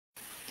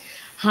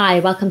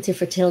Hi, welcome to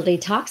Fertility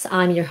Talks.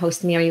 I'm your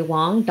host, Mary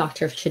Wong,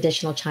 doctor of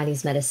traditional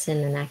Chinese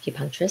medicine and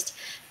acupuncturist,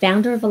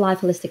 founder of Alive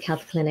Holistic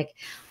Health Clinic,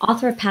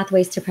 author of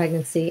Pathways to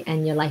Pregnancy,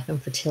 and your life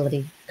and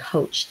fertility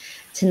coach.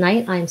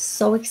 Tonight, I'm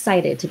so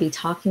excited to be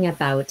talking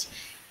about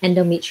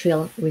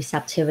endometrial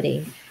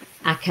receptivity,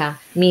 aka,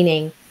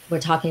 meaning we're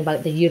talking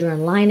about the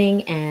uterine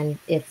lining and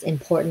its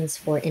importance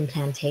for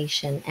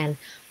implantation. And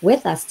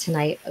with us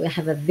tonight, we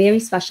have a very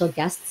special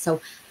guest.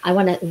 So I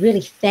want to really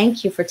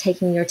thank you for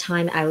taking your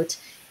time out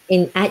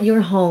at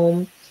your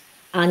home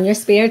on your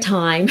spare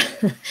time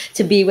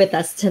to be with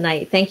us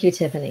tonight. Thank you,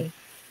 Tiffany.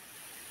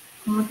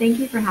 Well, thank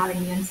you for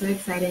having me. I'm so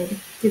excited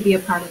to be a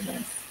part of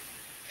this.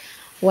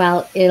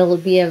 Well, it'll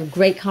be a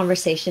great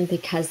conversation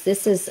because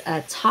this is a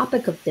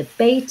topic of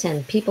debate,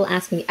 and people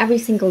ask me every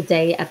single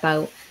day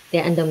about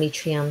their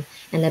endometrium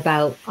and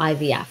about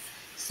IVF.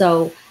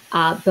 So,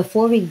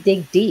 before we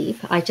dig deep,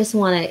 I just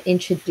want to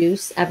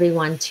introduce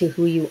everyone to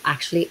who you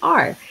actually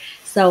are.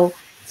 So,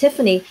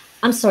 Tiffany,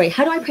 I'm sorry,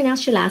 how do I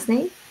pronounce your last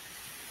name?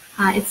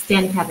 It's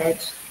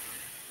Stankiewicz.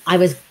 I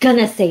was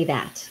gonna say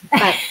that,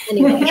 but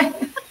anyway.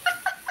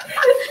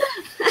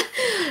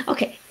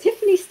 Okay,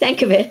 Tiffany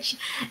Stankiewicz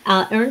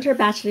earned her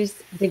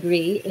bachelor's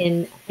degree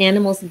in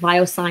animals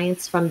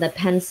bioscience from the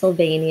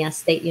Pennsylvania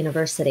State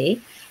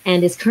University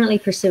and is currently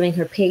pursuing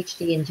her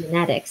PhD in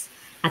genetics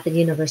at the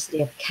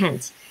University of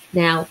Kent.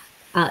 Now,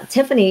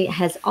 Tiffany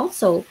has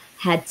also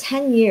had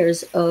 10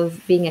 years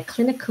of being a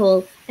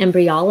clinical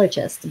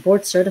embryologist,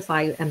 board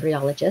certified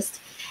embryologist,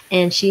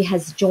 and she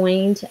has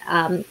joined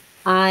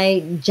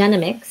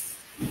iGenomics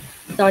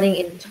starting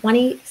in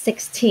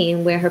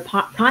 2016, where her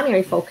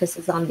primary focus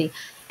is on the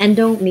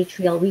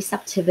endometrial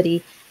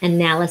receptivity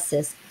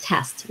analysis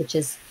test, which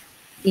is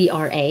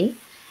ERA.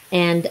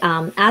 And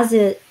as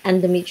an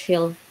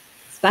endometrial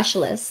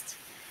specialist,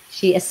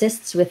 she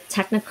assists with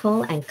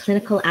technical and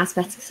clinical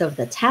aspects of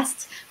the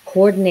test,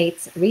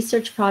 coordinates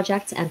research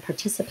projects, and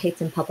participates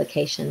in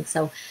publications.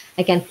 So,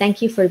 again,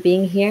 thank you for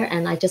being here.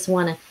 And I just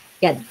want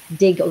to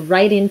dig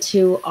right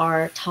into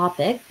our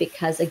topic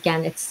because,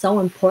 again, it's so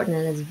important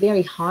and it's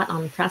very hot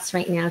on the press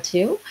right now,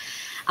 too.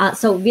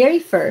 So, very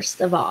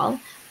first of all,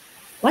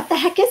 what the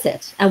heck is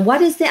it? And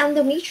what is the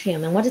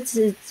endometrium and what is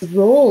its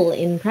role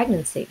in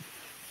pregnancy?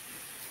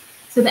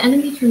 So the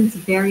endometrium is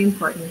very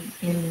important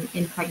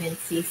in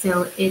pregnancy.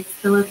 So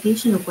it's the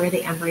location of where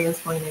the embryo is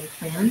going to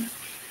implant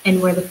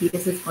and where the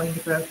fetus is going to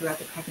grow throughout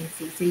the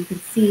pregnancy. So you can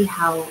see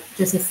how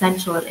just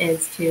essential it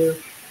is to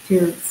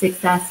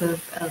success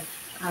of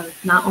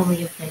not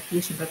only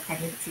implantation but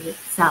pregnancy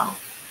itself.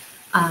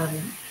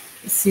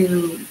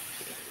 So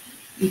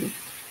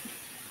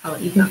I'll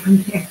let you go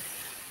from there.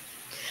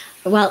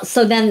 Well,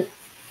 so then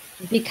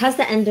because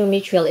the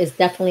endometrial is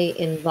definitely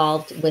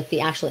involved with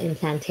the actual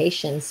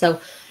implantation. So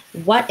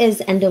what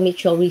is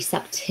endometrial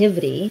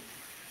receptivity?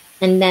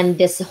 And then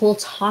this whole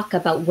talk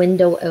about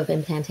window of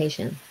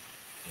implantation.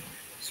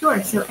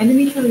 Sure. So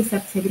endometrial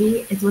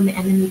receptivity is when the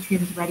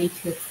endometrium is ready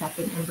to accept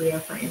an embryo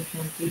for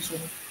implantation.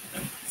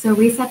 So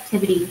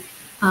receptivity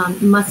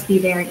must be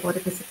there in order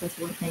for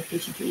successful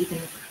implantation to even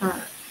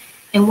occur.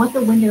 And what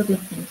the window of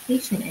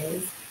implantation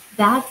is,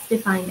 that's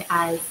defined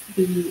as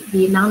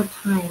the amount of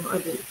time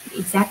or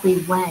exactly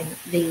when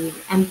the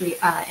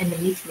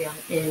endometrium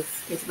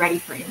is ready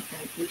for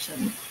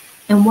implantation.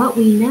 And what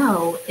we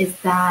know is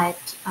that,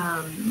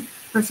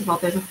 first of all,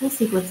 there's a whole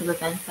sequence of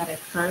events that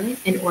occur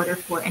in order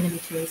for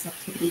endometrial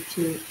receptivity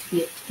to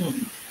be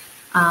obtained.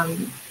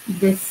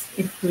 This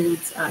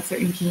includes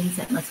certain genes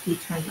that must be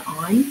turned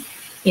on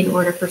in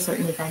order for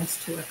certain events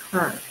to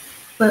occur.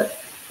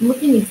 But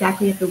looking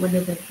exactly at the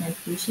window of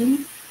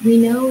implantation, we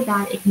know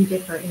that it can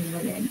differ in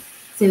women.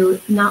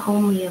 So not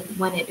only of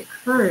when it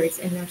occurs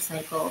in their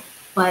cycle,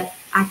 but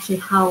actually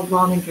how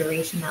long in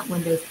duration that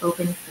window is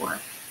open for.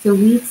 So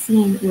we've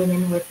seen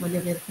women with window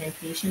of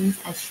implantations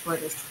as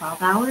short as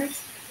 12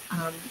 hours,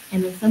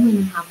 and then some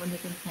women have window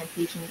of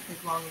implantation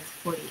as long as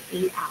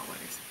 48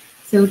 hours.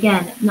 So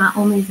again, not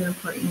only is it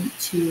important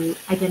to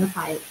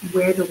identify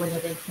where the window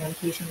of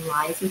implantation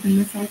lies within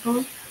the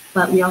cycle,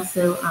 but we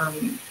also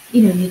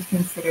need to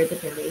consider the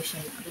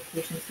duration of the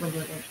patient's window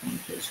of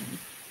implantation.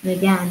 And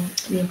again,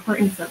 the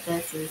importance of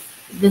this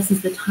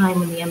is the time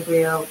when the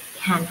embryo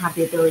can have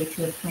the ability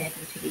to implant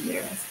into the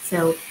uterus.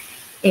 So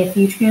if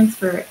you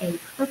transfer a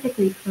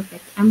perfectly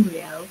perfect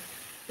embryo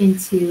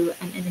into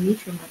an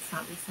endometrium that's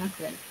not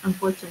receptive,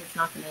 unfortunately it's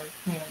not going to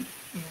implant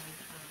and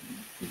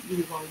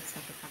you won't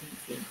accept the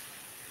pregnancy.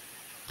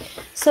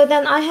 So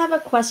then I have a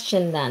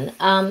question then.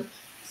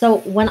 So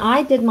when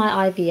I did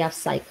my IVF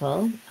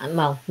cycle,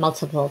 well,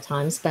 multiple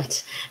times,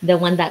 but the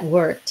one that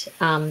worked,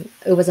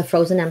 it was a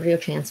frozen embryo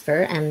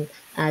transfer. And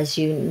as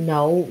you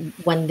know,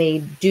 when they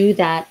do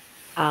that,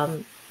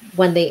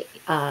 when they,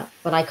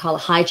 what I call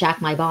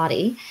hijack my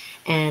body,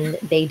 and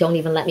they don't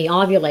even let me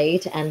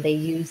ovulate, and they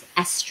use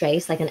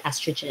estrase, like an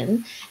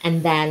estrogen,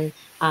 and then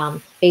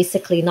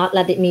basically not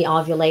letting me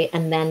ovulate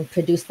and then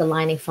produce the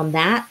lining from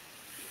that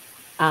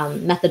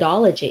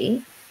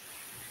methodology,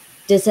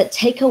 does it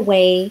take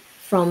away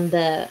from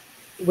the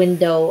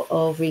window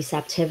of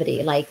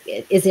receptivity? Like,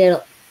 is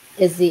there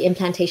is the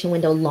implantation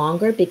window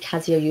longer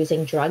because you're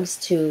using drugs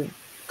to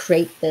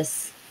create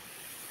this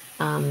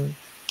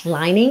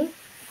lining? Do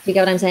you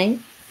get what I'm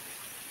saying?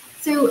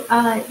 So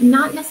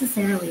not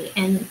necessarily.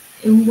 And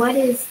what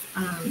is,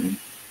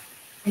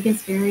 I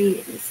guess,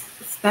 very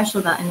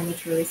special about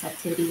endometrial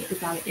receptivity is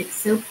that it's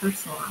so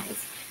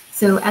personalized.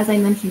 So as I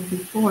mentioned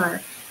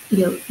before,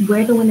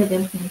 where the window of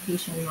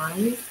implantation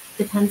lies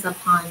depends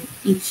upon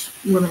each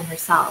woman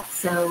herself.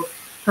 So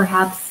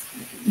perhaps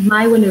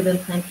my window of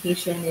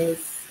implantation is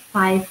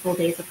 5 full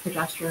days of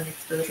progesterone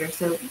exposure.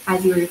 So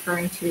as you were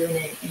referring to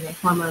in a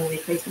hormone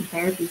replacement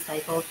therapy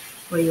cycle,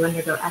 where you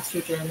undergo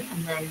estrogen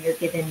and then you're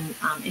given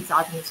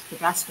exogenous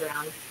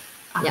progesterone,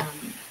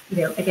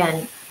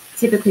 again,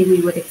 typically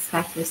we would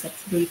expect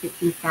receptivity to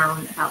be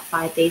found about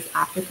 5 days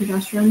after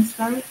progesterone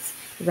starts.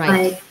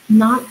 Right. But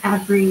not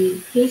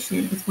every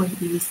patient is going to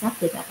be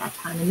receptive at that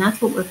time. And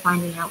that's what we're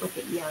finding out with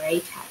the ERA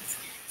test.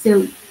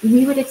 So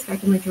we would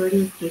expect the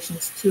majority of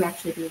patients to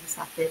actually be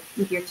receptive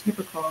with your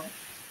typical,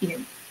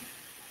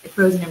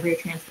 frozen embryo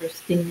transfer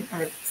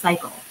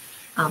cycle.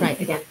 Right.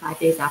 Again, 5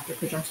 days after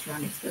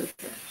progesterone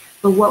exposure.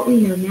 But what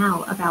we know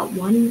now, about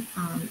 1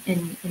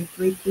 in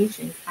 3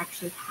 patients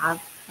actually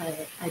have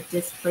a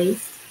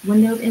displaced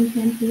window of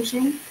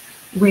implantation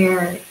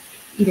where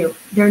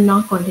they're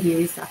not going to be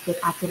receptive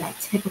after that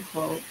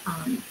typical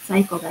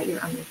cycle that you're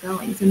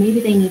undergoing. So maybe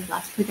they need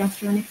less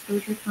progesterone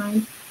exposure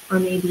time, or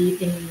maybe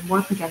they need more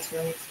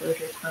progesterone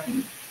exposure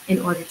time in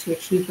order to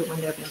achieve the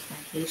window of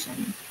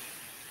implantation.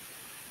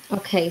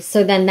 Okay,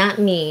 so then that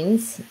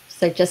means,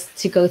 so just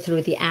to go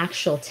through the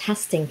actual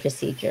testing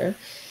procedure,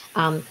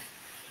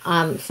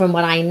 from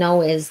what I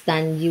know is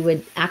then you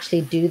would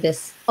actually do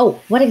this.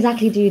 Oh, what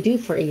exactly do you do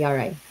for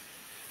ERA?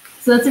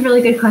 So that's a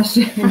really good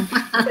question.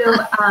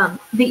 So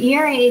the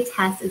ERA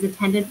test is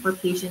intended for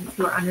patients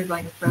who are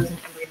undergoing a frozen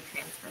embryo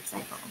transfer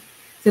cycle.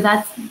 So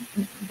that's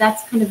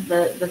kind of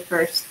the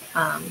first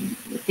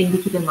thing to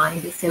keep in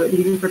mind. So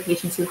these are for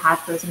patients who have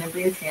frozen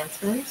embryo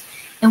transfers.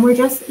 And we're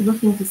just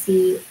looking to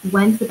see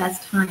when's the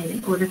best time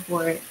in order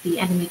for the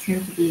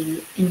endometrium to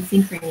be in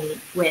synchrony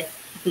with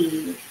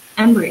the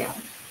embryo,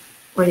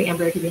 or the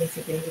embryo to be in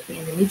synchrony with the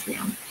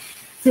endometrium.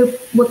 So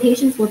what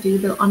patients will do,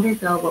 they'll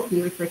undergo what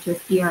we refer to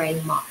as ERA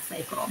mock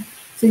cycle.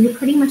 So you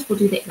pretty much will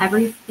do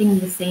everything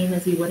the same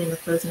as you would in a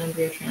frozen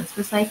embryo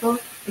transfer cycle,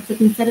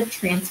 except instead of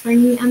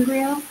transferring the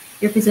embryo,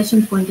 your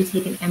physician's going to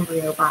take an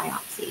embryo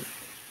biopsy.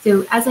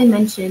 So as I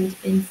mentioned,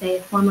 in, say,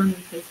 a hormone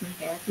replacement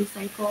therapy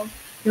cycle,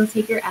 you'll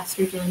take your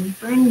estrogen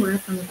for anywhere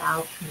from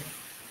about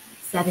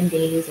 7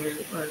 days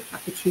or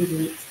up to 2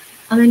 weeks,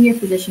 and then your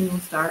physician will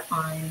start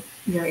on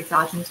your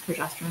exogenous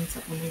progesterone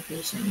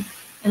supplementation.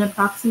 And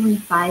approximately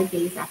 5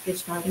 days after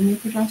starting your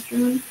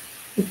progesterone,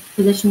 the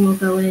physician will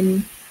go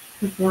in,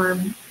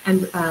 perform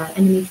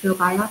endometrial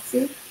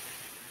biopsy.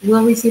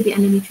 We'll receive the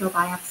endometrial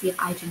biopsy of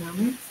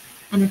iGenomics,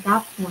 and at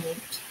that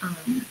point,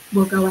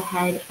 we'll go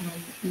ahead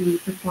and we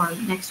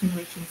perform next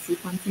generation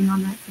sequencing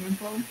on that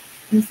sample.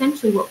 And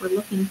essentially what we're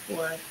looking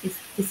for is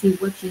to see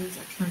what genes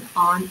are turned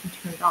on and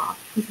turned off,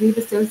 because we've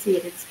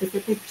associated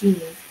specific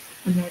genes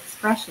and their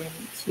expression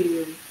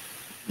to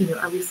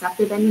a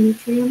receptive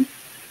endometrium,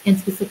 and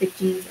specific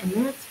genes and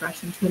their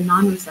expression to a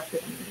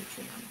non-receptive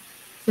endometrium.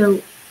 So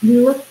we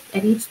look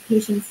at each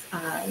patient's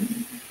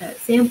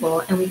sample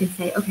and we can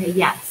say, okay,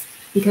 yes,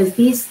 because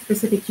these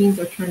specific genes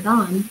are turned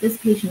on, this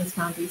patient is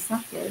found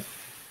receptive.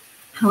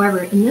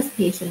 However, in this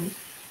patient,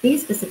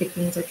 these specific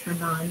genes are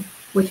turned on,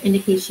 which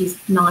indicates she's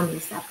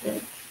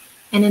non-receptive.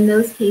 And in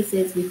those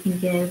cases, we can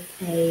give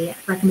a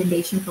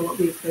recommendation for what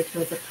we refer to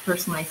as a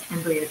personalized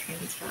embryo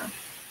transfer.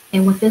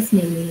 And what this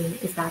may mean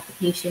is that the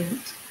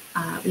patient,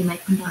 we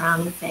might come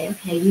around and say,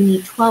 okay, you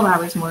need 12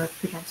 hours more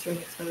of progesterone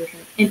exposure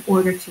in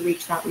order to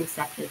reach that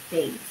receptive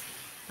phase.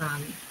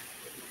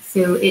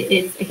 So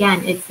it's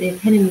the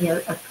epitome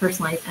of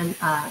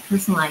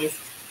personalized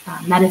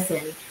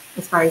medicine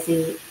as far as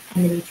the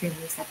endometrium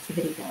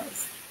receptivity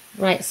goes.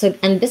 Right. So,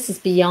 and this is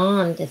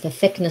beyond the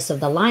thickness of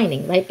the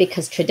lining, right?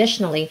 Because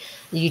traditionally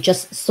you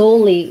just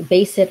solely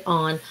base it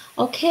on,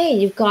 okay,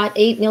 you've got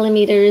 8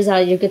 millimeters,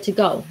 you're good to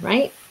go,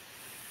 right?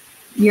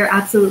 You're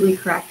absolutely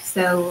correct.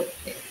 So,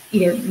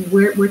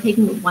 we're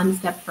taking it one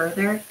step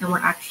further, and we're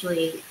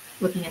actually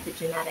looking at the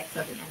genetics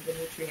of the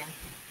endometrium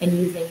and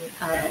using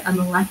a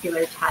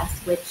molecular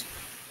test, which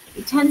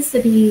tends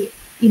to be,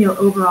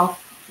 overall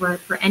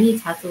for any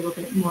test a little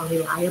bit more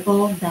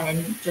reliable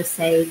than just,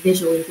 say,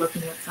 visually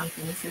looking at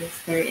something, since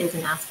there is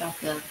an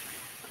aspect of,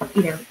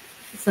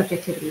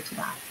 subjectivity to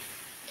that.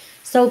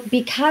 So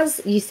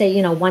because you say,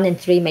 1 in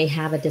 3 may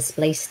have a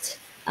displaced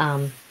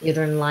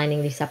uterine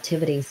lining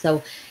receptivity.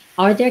 So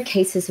are there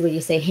cases where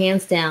you say,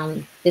 hands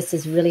down, this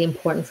is really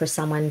important for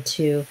someone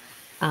to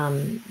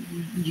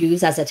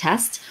use as a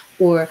test?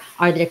 Or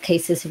are there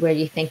cases where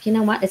you think, you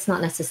know what, it's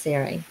not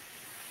necessary?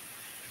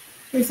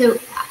 So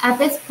at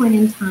this point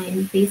in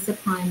time, based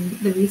upon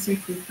the research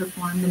we've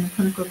performed and the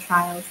clinical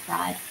trials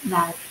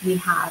that we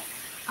have,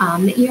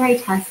 the ERA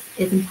test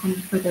is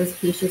intended for those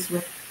patients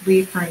with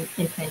recurrent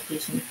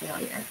implantation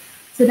failure.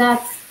 So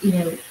that's,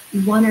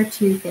 one or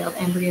two failed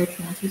embryo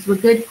transfers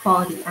with good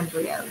quality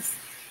embryos.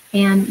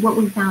 And what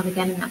we found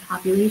again in that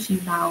population,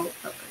 about,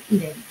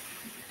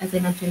 as I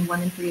mentioned,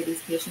 1 in 3 of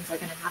these patients are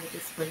going to have a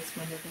displaced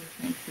window of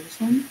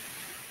implantation.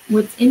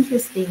 What's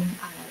interesting,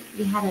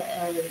 we had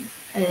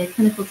a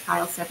clinical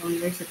trial several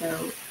years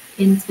ago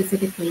in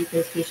specifically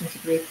those patients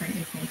with recurrent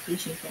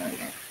implantation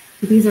failure.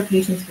 So these are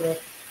patients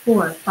with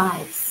 4,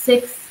 5,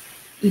 6,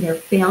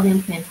 failed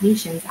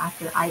implantations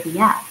after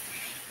IVF.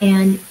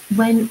 And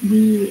when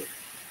we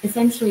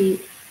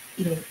essentially,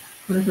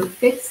 quote unquote,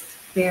 fixed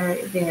their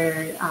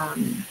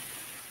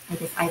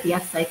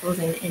IVF cycles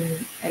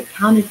and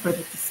accounted for the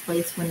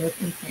displaced window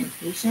of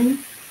implantation,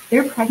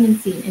 their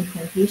pregnancy and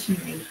implantation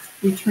rates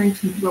return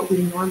to what we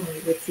normally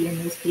would see in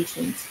those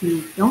patients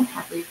who don't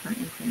have recurrent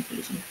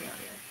implantation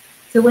failure.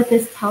 So what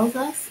this tells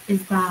us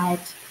is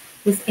that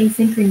this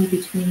asynchrony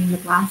between the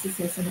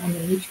blastocyst and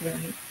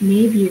endometrium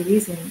may be a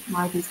reason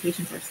why these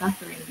patients are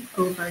suffering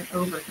over and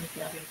over from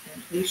failed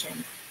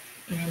implantation,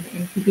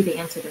 and could be the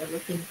answer they're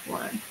looking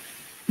for.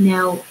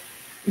 Now,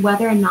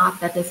 whether or not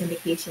that this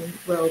indication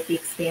will be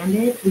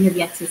expanded, we have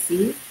yet to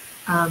see.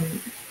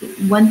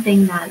 One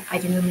thing that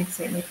Igenomics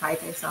certainly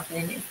prides ourselves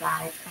in is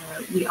that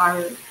we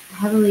are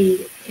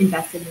heavily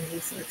invested in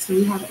research. So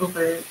we have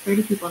over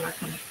 30 people in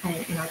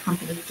our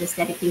company just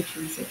dedicated to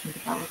research and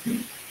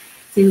development.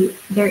 So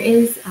there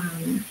is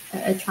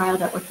a trial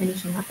that we're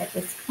finishing up at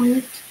this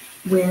point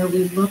where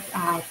we looked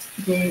at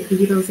the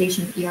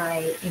utilization of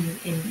ERA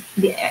in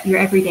your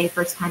everyday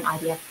first-time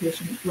IVF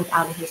patient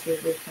without a history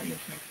of recurrent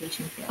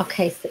implantation failure.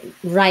 Okay,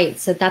 right.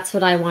 So that's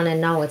what I want to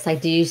know. It's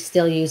like, do you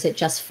still use it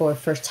just for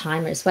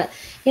first-timers? But,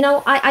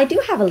 I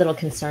do have a little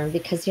concern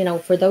because,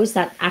 for those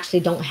that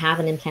actually don't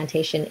have an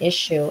implantation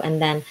issue, and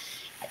then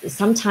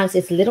sometimes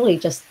it's literally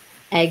just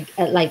egg,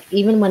 like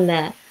even when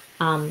the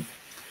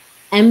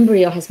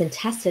embryo has been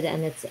tested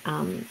and it's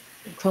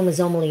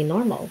chromosomally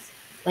normal.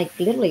 Like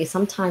literally,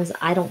 sometimes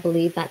I don't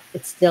believe that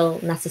it's still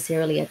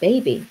necessarily a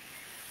baby,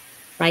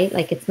 right?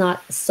 Like it's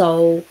not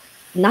so,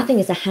 nothing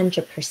is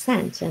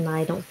 100%. And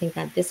I don't think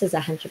that this is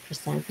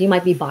 100%. You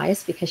might be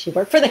biased because you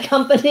work for the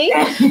company.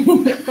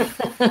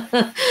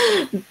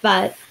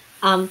 But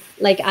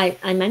like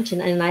I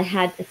mentioned, and I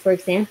had, for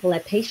example, a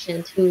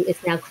patient who is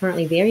now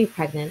currently very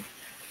pregnant.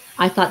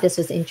 I thought this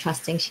was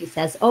interesting. She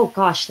says, oh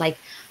gosh, like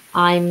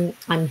I'm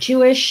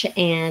Jewish,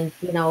 and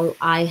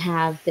I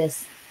have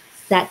this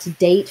set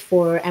date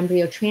for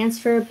embryo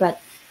transfer,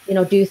 but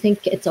do you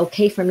think it's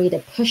okay for me to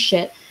push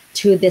it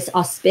to this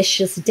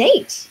auspicious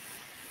date?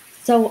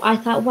 So I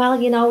thought, well,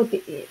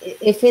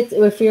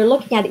 if you're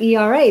looking at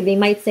ERA, they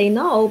might say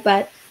no,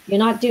 but you're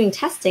not doing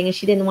testing, and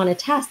she didn't want to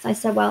test. I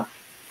said, well,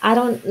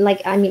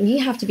 you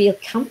have to be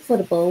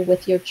comfortable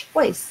with your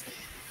choice.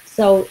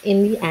 So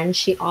in the end,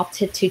 she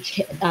opted to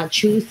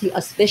choose the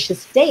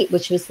auspicious date,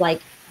 which was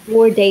like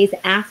 4 days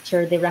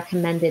after the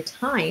recommended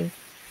time.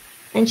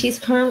 And she's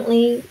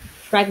currently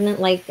pregnant,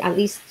 like at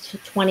least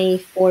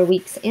 24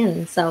 weeks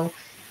in. So,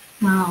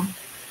 wow,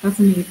 that's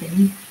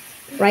amazing.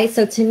 Right.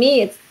 So to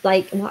me, it's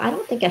like, well, I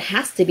don't think it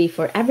has to be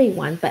for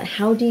everyone, but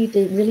how do you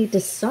really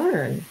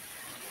discern?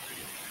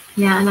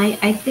 Yeah, and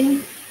I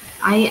think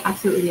I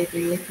absolutely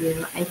agree with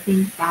you. I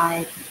think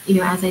that,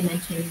 as I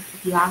mentioned,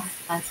 if you ask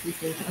us, we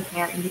say,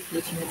 okay, our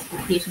indication is for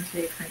patients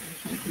with recurrent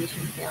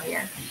implantation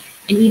failure.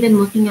 And even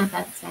looking at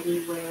that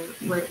study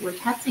where we're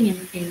testing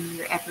in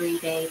your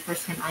everyday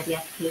first-time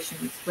IVF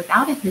patients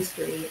without a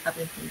history of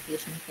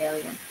implantation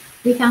failure,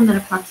 we found that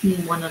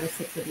approximately 1 out of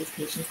 6 of these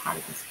patients had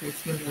a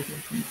displaced window of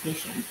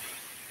implantation.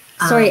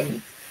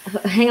 Sorry,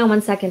 hang on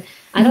 1 second.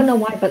 I don't know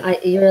why,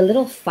 but you're a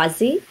little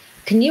fuzzy.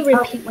 Can you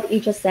repeat what you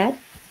just said?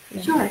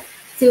 Sure.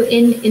 So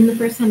in the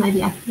first-time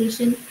IVF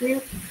patient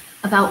group,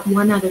 about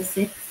 1 out of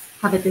 6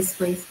 have a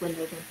displaced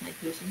window of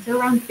implantation, so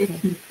around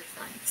 15%.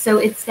 So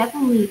it's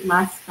definitely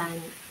less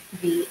than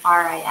the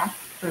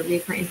RIF, or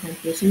recurrent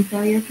implantation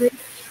failure group,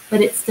 but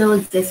it still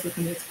exists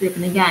within this group.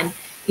 And again,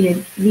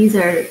 these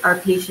are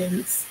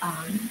patients,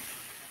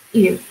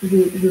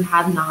 who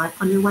have not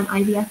undergone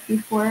IVF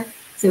before.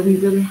 So we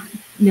really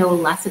know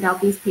less about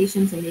these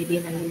patients, and maybe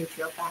an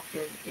endometrial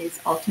factor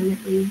is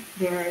ultimately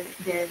their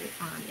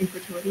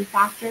infertility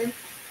factor,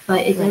 but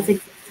it does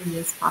exist in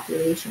this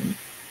population.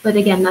 But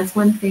again, that's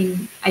one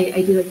thing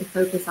I do like to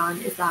focus on,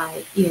 is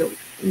that,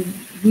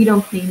 we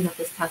don't claim that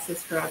this test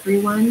is for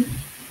everyone,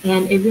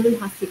 and it really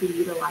has to be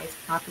utilized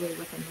properly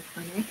within the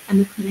clinic.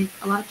 And the clinic,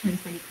 a lot of times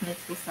many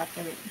clinics will set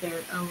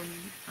their own,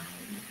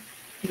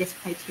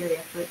 criteria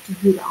for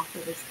who to offer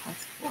this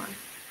test for.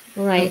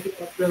 Right. I think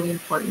that's really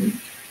important.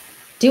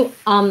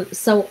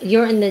 So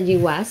you're in the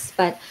US,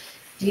 but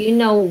do you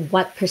know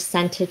what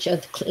percentage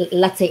of,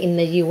 let's say in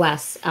the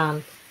US,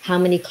 how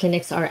many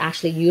clinics are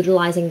actually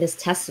utilizing this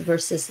test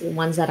versus the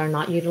ones that are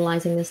not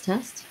utilizing this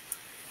test?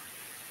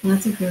 Well,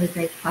 that's a really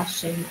great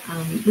question.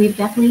 We've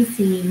definitely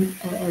seen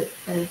a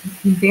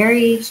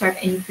very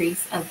sharp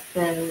increase of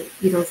the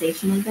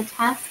utilization of the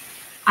test.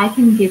 I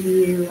can give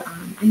you,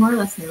 I more or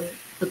less know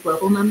the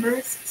global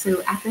numbers.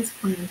 So at this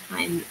point in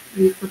time,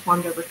 we've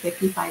performed over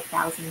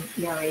 55,000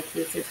 ERA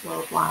cases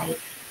worldwide.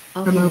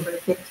 from Okay. over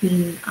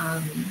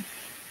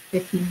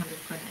 1,500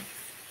 clinics.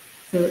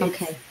 So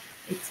Okay.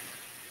 it's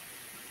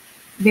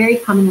very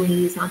commonly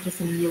used, not just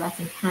in the US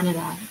and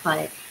Canada,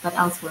 but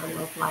elsewhere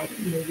worldwide,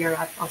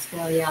 Europe,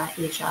 Australia,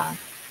 Asia,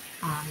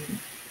 um,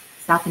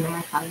 South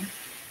America.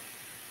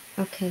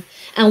 Okay.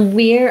 And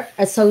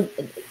so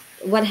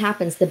what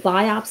happens? The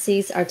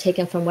biopsies are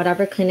taken from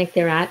whatever clinic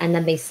they're at, and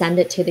then they send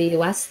it to the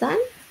US then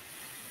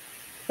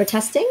for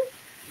testing?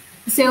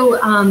 So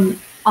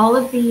all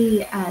of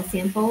the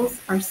samples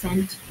are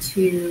sent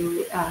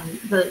to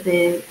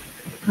the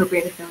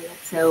appropriate affiliate.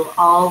 So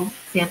all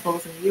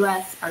samples in the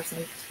US are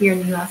sent here in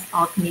the US,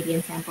 all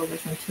Canadian samples are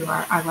sent to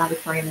our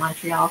laboratory in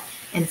Montreal,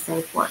 and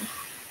so forth.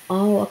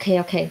 Oh, okay,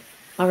 okay.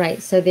 All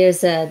right. So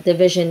there's a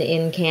division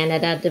in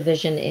Canada,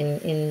 division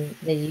in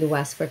the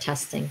US for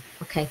testing.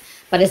 Okay.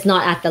 But it's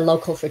not at the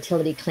local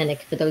fertility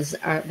clinic for those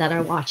that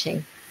are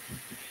watching.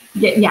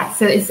 Yeah,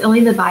 so it's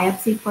only the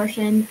biopsy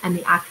portion and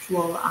the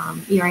actual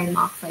uterine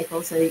mock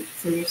cycle. So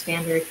your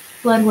standard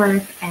blood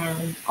work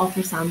and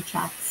ultrasound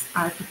checks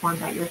are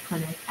performed at your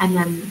clinic, and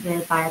then the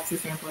biopsy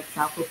sample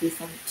itself will be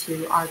sent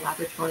to our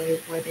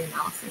laboratory where the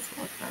analysis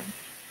will occur.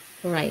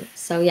 Right.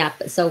 So yeah,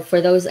 so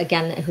for those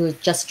again who's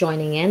just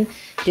joining in,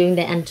 doing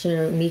the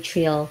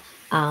endometrial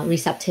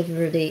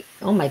receptivity,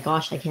 oh my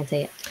gosh, I can't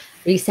say it.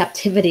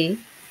 Receptivity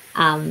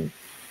um,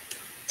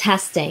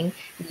 testing,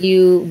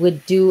 you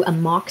would do a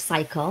mock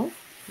cycle,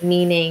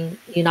 meaning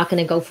you're not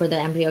going to go for the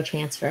embryo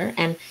transfer.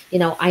 And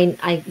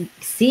I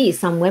see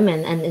some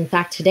women, and in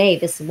fact today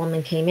this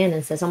woman came in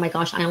and says, "Oh my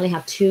gosh, I only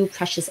have two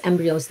precious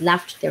embryos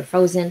left. They're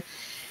frozen."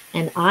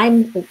 And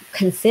I'm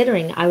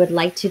considering I would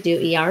like to do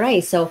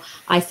ERA. So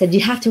I said, you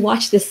have to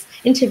watch this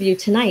interview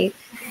tonight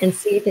and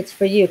see if it's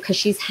for you, because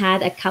she's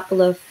had a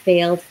couple of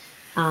failed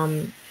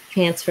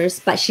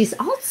transfers, but she's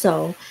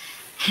also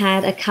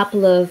had a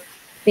couple of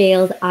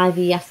failed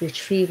IVF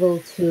retrieval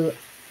to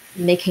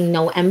making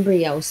no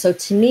embryo. So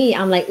to me,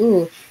 I'm like,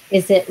 ooh,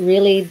 is it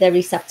really the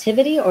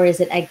receptivity or is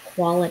it egg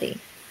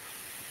quality?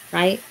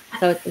 Right?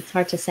 So it's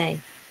hard to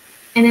say.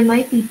 And it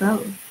might be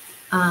both.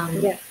 Um,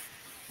 Yeah.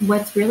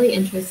 what's really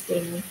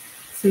interesting,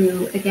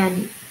 so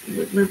again,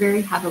 we're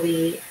very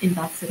heavily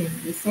invested in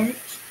research.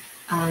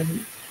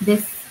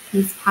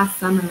 This past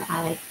summer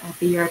at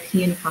the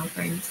European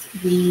conference,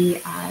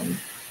 we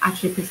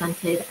actually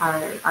presented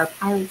our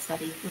pilot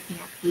study looking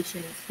at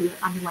patients who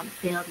underwent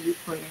failed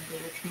eucoid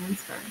embryo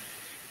transfer.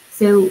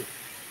 So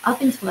up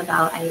until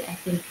about, I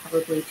think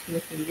probably 2 or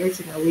 3 years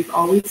ago, we've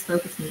always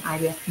focused in the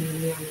IVF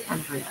community on the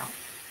embryo.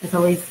 It's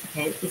always,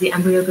 okay, is the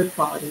embryo good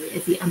quality?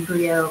 Is the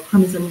embryo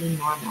chromosomally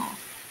normal?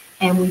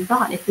 And we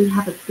thought if we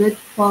have a good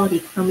quality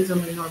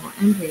chromosomally normal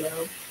embryo,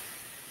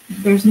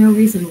 there's no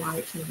reason why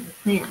it shouldn't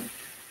implant.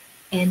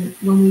 And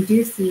when we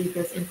do see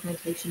those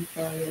implantation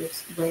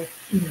failures with,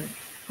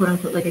 quote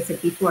unquote, like I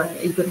said before,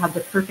 you could have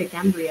the perfect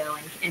embryo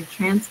and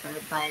transfer,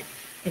 but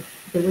if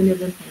the window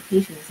of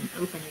implantation isn't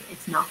open,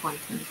 it's not going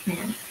to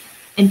implant.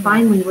 And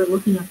finally, we're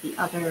looking at the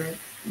other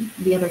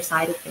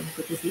side of things,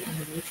 which is the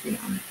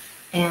endometrium.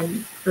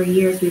 And for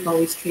years, we've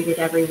always treated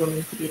every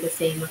woman to be the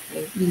same.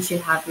 Okay, you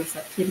should have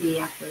receptivity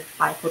after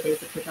 5 full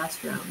days of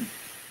progesterone.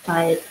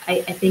 But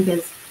I think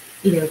as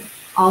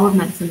all of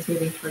medicine is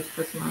moving towards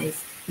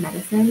personalized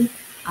medicine.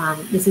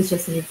 This is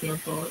just an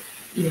example,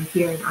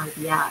 here in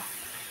IVF.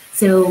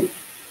 So,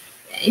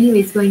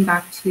 anyways, going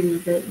back to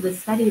the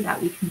study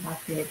that we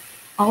conducted,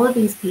 all of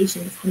these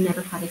patients have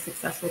never had a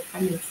successful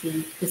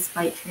pregnancy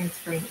despite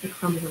transferring a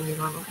chromosomally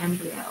normal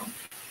embryo.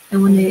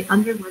 And when they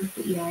underwent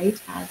the ERA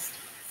test,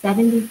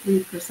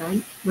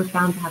 73% were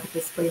found to have a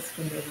displaced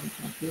window of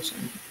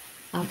implantation,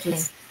 which Okay.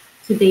 is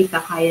to date the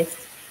highest,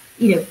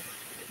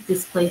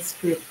 displaced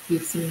group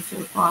we've seen so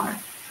far.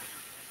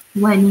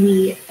 When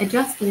we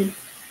adjusted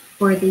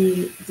for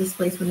the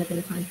displaced window of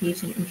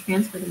implantation and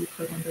transferred the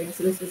eucoid embryo,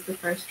 so this was the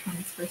first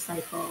transfer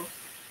cycle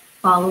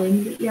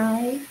following the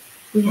ERA,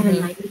 we had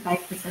a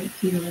 95%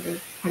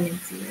 cumulative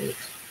pregnancy rate.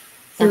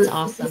 That's So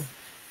awesome.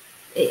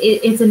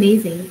 it's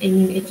amazing. I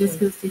mean, it just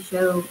Mhm. goes to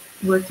show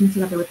working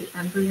together with the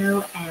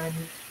embryo and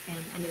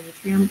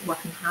endometrium,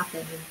 what can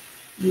happen.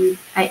 And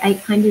I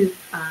kind of,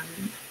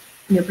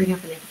 bring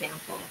up an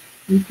example.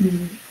 You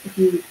can, if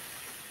you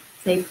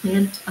say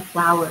plant a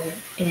flower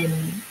in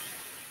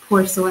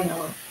poor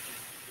soil,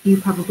 you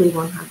probably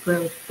won't have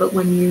growth. But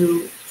when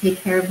you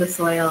take care of the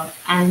soil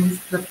and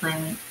the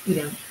plant,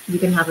 you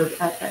can have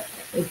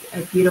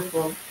a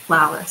beautiful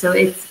flower. So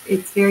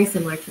it's very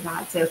similar to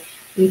that. So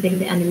we think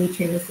the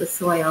endometrium is the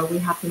soil. We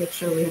have to make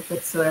sure we have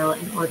good soil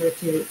in order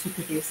to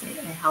produce a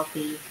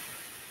healthy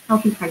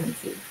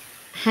pregnancy.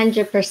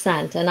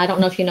 100%. And I don't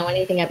know if you know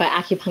anything about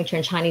acupuncture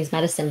and Chinese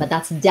medicine, but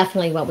that's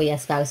definitely what we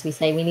espouse. We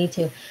say we need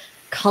to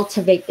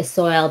cultivate the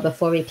soil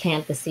before we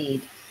plant the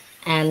seed.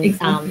 And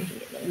Exactly.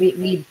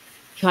 we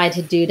try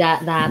to do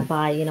that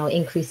by,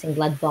 increasing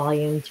blood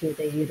volume through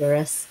the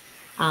uterus.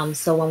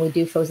 So when we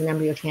do frozen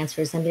embryo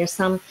transfers, and there's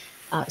some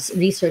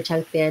research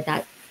out there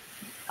that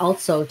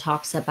also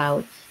talks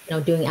about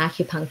doing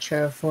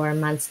acupuncture for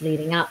months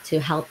leading up to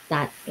help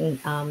that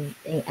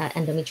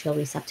endometrial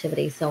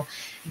receptivity. So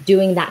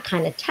doing that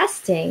kind of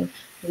testing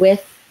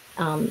with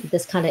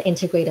this kind of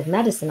integrative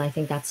medicine, I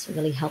think that's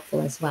really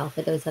helpful as well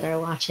for those that are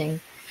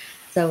watching.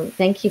 So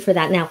thank you for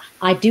that. Now,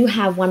 I do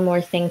have one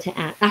more thing to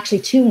add, actually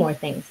two more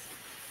things.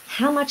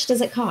 How much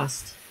does it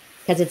cost?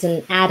 Because it's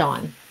an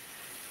add-on.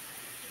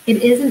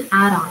 It is an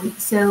add-on.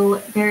 So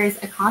there's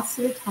a cost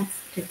to the test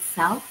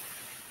itself,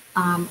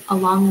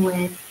 along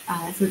with,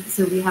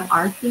 so we have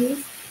our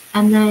fees,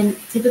 and then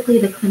typically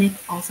the clinic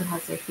also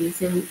has their fees.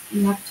 So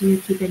you have to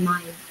keep in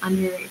mind,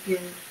 if you're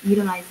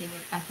utilizing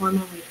a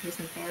hormone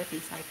replacement therapy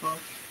cycle,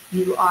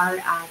 you are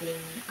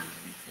adding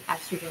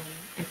estrogen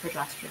and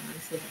progesterone.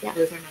 So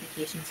those are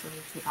medications you'll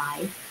need to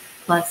buy,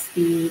 plus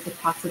the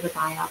cost of the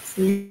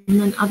biopsy,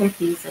 and then other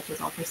fees such as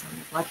ultrasound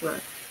and blood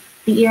work.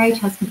 The ERA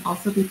test can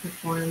also be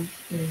performed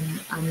in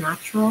a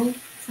natural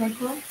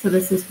cycle. So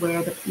this is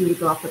where you would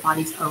go off the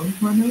body's own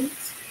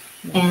hormones.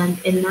 And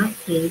in that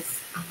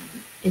case,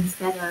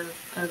 instead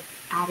of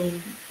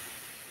adding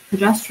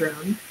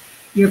progesterone,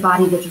 your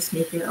body would just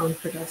make your own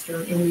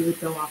progesterone, and we would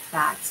go off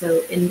that.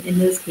 So in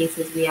those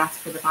cases, we ask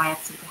for the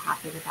biopsy to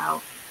happen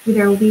about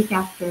either a week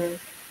after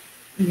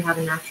you have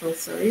a natural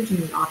surge and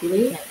you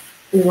ovulate,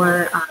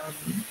 or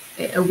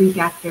a week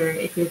after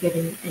if you're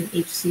given an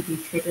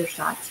HCG trigger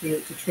shot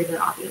to trigger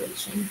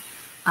ovulation.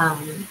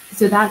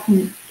 So that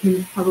can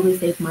probably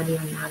save money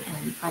on that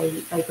end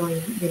by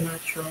going the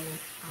natural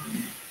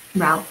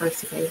route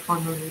versus a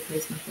hormone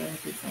replacement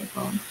therapy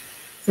cycle.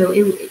 So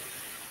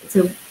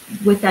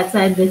with that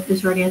said, the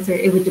short answer,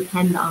 it would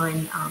depend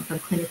on from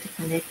clinic to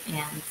clinic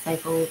and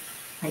cycle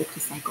type to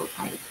cycle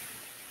type.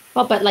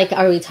 Well, but like,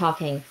 are we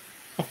talking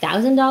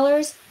 $1,000,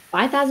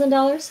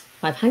 $5,000,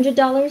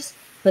 $500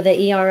 for the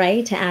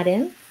ERA to add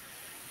in?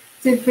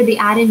 So for the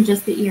add-in,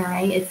 just the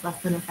ERA, it's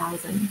less than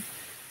 $1,000.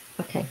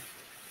 Okay.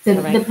 So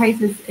the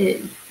prices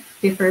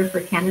differ for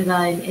Canada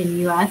and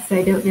US. So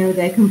I don't know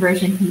the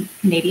conversion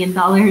Canadian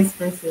dollars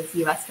versus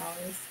US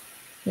dollars.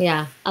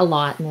 Yeah, a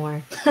lot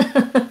more.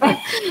 But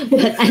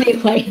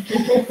anyway,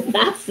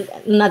 that's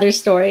another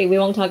story. We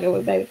won't talk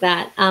about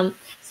that.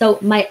 So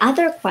my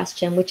other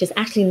question, which is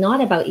actually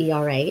not about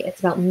ERA, it's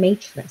about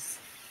matrix.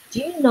 Do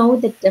you know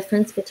the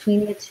difference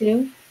between the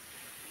two?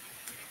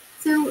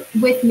 So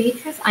with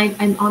matrix,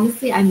 I'm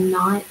honestly, I'm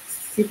not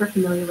super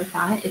familiar with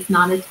that. It's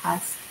not a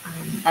test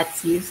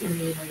that's used in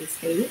the United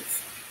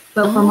States.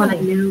 But from what I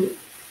know,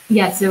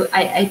 so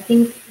I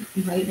think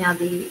right now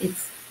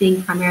it's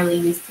being primarily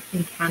used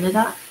in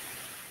Canada.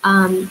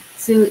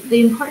 So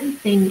the important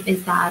thing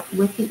is that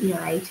with the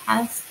ERA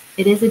test,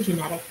 it is a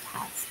genetic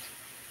test,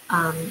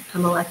 a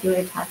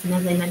molecular test. And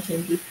as I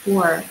mentioned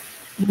before,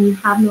 when you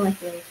have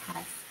molecular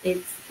tests,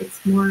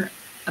 it's more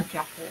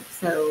objective.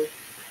 So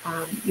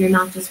you're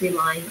not just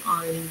relying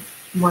on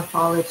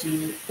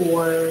morphology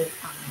or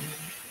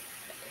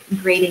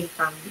grading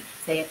from,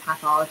 say, a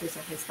pathologist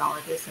or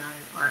histologist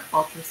or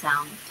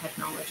ultrasound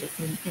technologist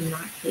in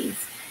that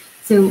case.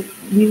 So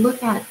we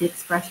look at the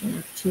expression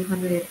of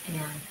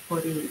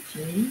 248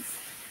 genes,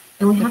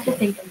 and we have to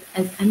think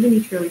as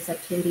endometrial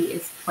receptivity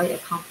is quite a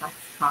complex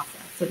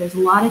process. So there's a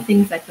lot of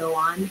things that go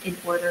on in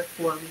order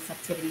for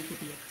receptivity to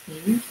be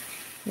obtained.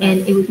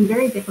 And it would be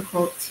very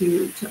difficult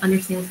to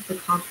understand the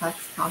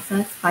complex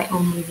process by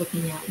only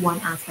looking at one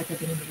aspect of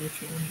the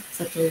endometrium,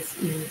 such as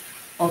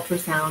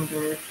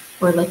ultrasound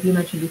or like you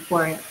mentioned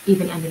before,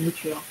 even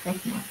endometrial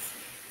thickness.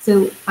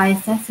 So by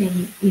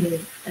assessing,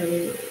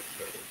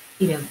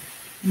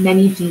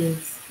 many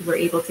genes, we're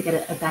able to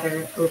get a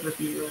better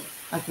overview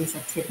of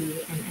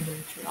receptivity and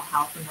endometrial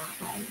health in that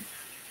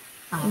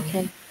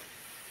way.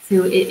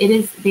 So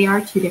they are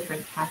two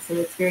different tests, so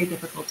it's very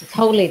difficult to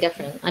totally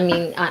different. I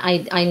mean,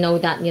 I know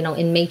that,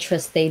 in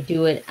matrix, they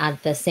do it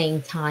at the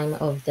same time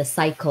of the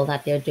cycle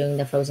that they're doing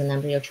the frozen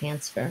embryo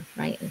transfer,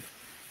 right?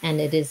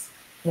 And it is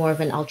more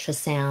of an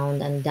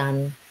ultrasound and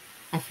done,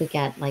 I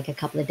forget, like a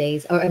couple of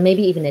days or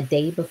maybe even a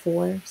day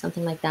before,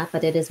 something like that.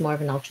 But it is more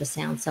of an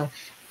ultrasound. So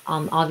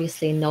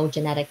obviously no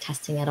genetic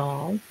testing at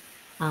all.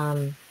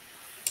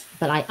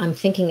 But I'm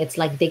thinking it's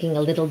like digging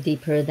a little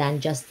deeper than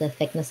just the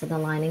thickness of the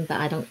lining,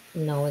 but I don't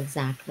know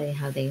exactly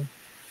how they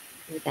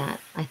do that.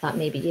 I thought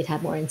maybe you'd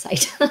have more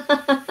insight.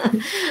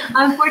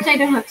 Unfortunately, I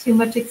don't have too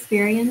much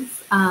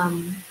experience.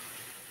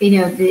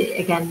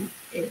 Again,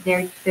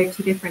 they're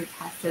two different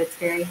tests, so it's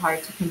very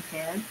hard to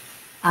compare.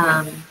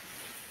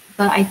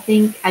 But I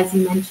think, as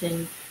you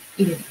mentioned,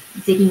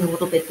 digging a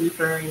little bit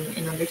deeper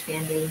and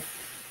understanding,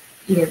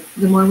 the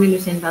more we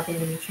understand about the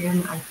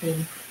endometrium, I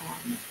think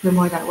the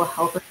more that will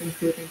help us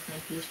improve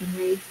implantation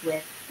rates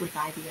with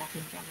IVF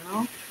in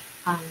general.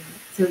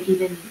 So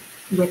even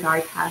with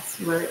our tests,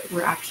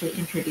 we're actually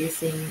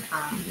introducing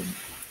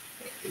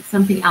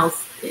something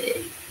else,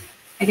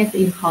 I guess that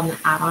you can call an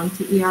add-on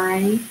to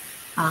ERA.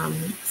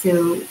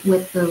 So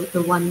with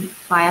the one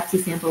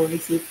biopsy sample we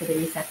received for the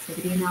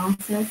receptivity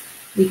analysis,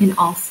 we can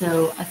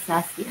also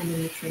assess the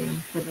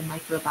endometrium for the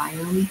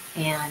microbiome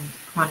and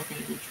chronic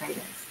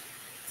endometritis.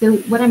 So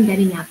what I'm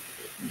getting at,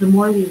 the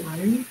more we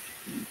learn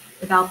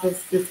about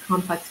this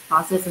complex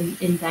process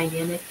in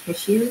dynamic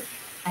tissue,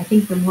 I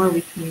think the more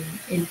we can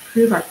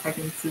improve our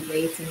pregnancy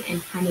rates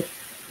and kind of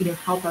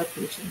help our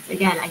patients.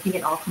 Again, I think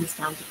it all comes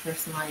down to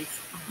personalized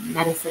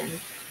medicine,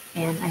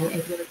 and I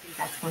really think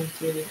that's going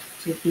to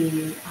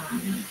be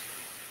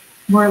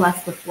more or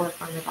less the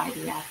forefront of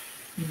IVF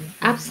in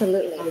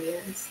Absolutely. 4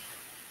 years.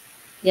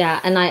 Yeah,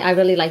 and I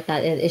really like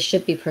that. It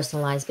should be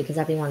personalized because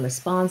everyone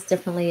responds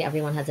differently.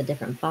 Everyone has a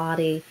different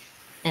body,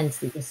 and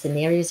the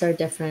scenarios are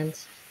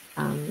different.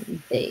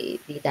 The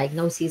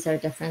diagnoses are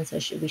different, so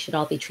we should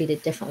all be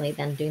treated differently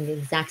than doing the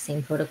exact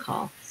same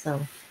protocol.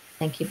 So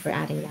thank you for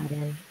adding that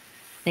in.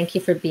 Thank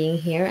you for being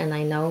here, and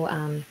I know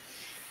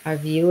our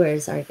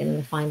viewers are going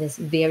to find this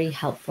very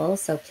helpful.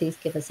 So please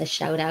give us a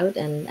shout out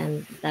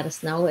and let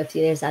us know if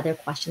there's other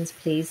questions.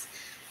 Please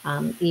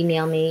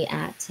email me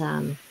at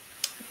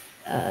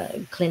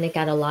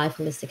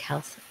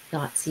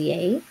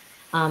clinic@aliveholistichealth.ca.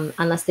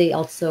 Unless they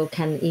also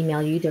can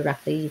email you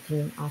directly, you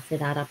can offer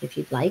that up if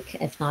you'd like.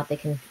 If not, they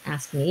can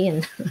ask me,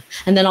 and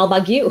and then I'll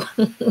bug you.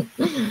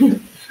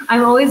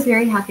 I'm always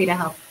very happy to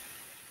help.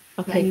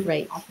 Okay,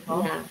 great.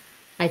 Yeah,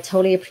 I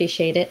totally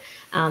appreciate it.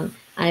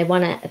 I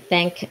want to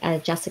thank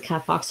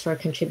Jessica Fox for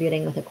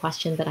contributing with a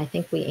question, but I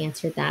think we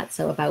answered that.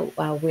 So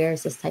about where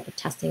is this type of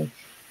testing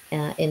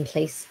in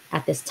place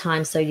at this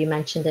time? So you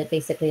mentioned it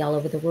basically all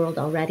over the world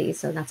already.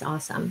 So that's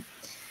awesome.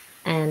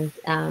 And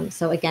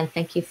so again,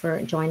 thank you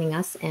for joining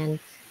us. And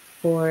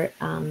for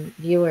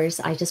viewers,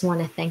 I just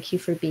want to thank you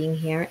for being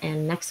here.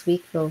 And next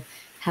week we'll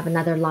have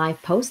another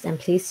live post. And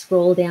please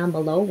scroll down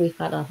below. We've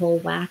got a whole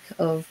whack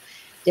of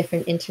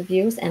different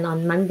interviews. And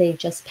on Monday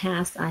just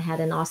past, I had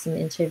an awesome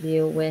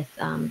interview with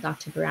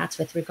Dr. Baratz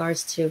with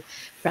regards to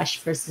fresh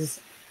versus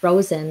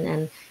frozen.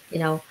 And,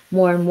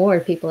 more and more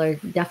people are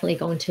definitely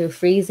going to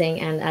freezing.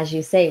 And as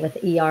you say,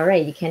 with ERA,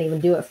 you can't even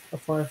do it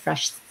for a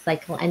fresh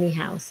cycle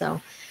anyhow.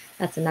 So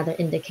that's another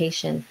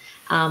indication.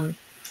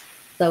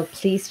 So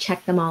please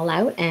check them all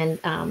out. And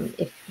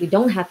if you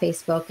don't have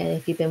Facebook, and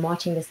if you've been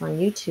watching this on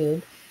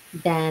YouTube,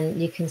 then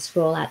you can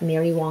scroll at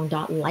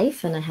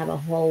marywong.life, and I have a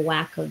whole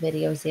whack of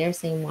videos there,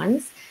 same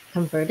ones,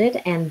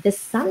 converted. And this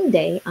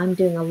Sunday, I'm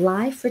doing a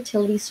live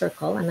fertility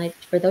circle. And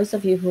for those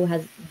of you who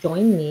have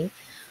joined me,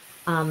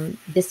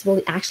 this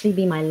will actually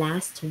be my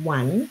last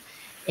one.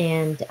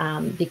 And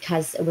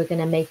because we're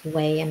going to make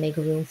way and make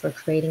room for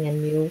creating a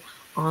new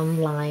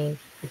online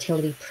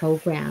fertility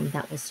program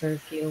that will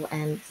serve you.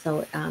 And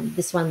so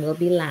this one will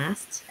be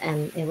last,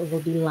 and it will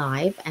be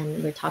live.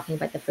 And we're talking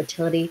about the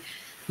fertility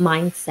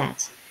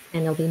mindset.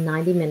 And it'll be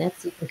 90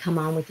 minutes. You can come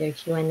on with your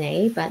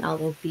Q&A, but I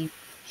will be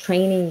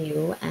training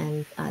you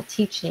and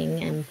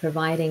teaching and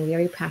providing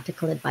very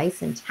practical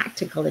advice and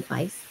tactical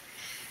advice.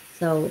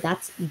 So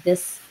that's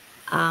this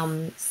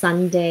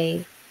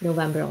Sunday,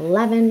 November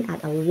 11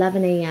 at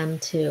 11 a.m.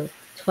 to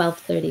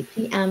 12:30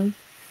 p.m.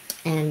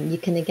 And you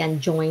can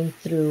again join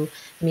through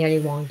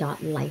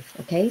marywong.life.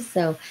 Okay,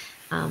 so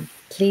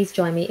please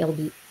join me. It'll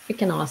be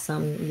freaking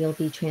awesome. You'll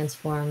be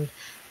transformed.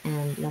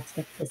 And let's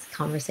get this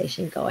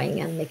conversation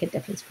going and make a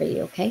difference for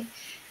you. Okay,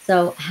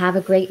 so have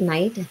a great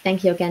night.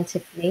 Thank you again,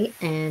 Tiffany.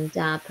 And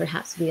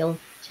perhaps we'll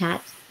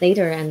chat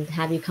later and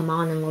have you come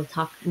on and we'll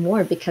talk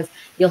more because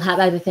you'll have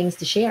other things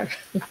to share.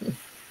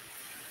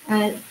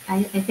 I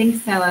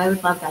think so. I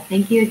would love that.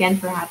 Thank you again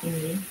for having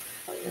me.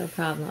 No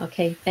problem.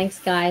 Okay. Thanks,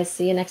 guys.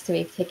 See you next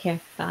week. Take care.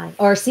 Bye.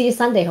 Or see you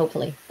Sunday,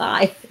 hopefully.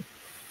 Bye.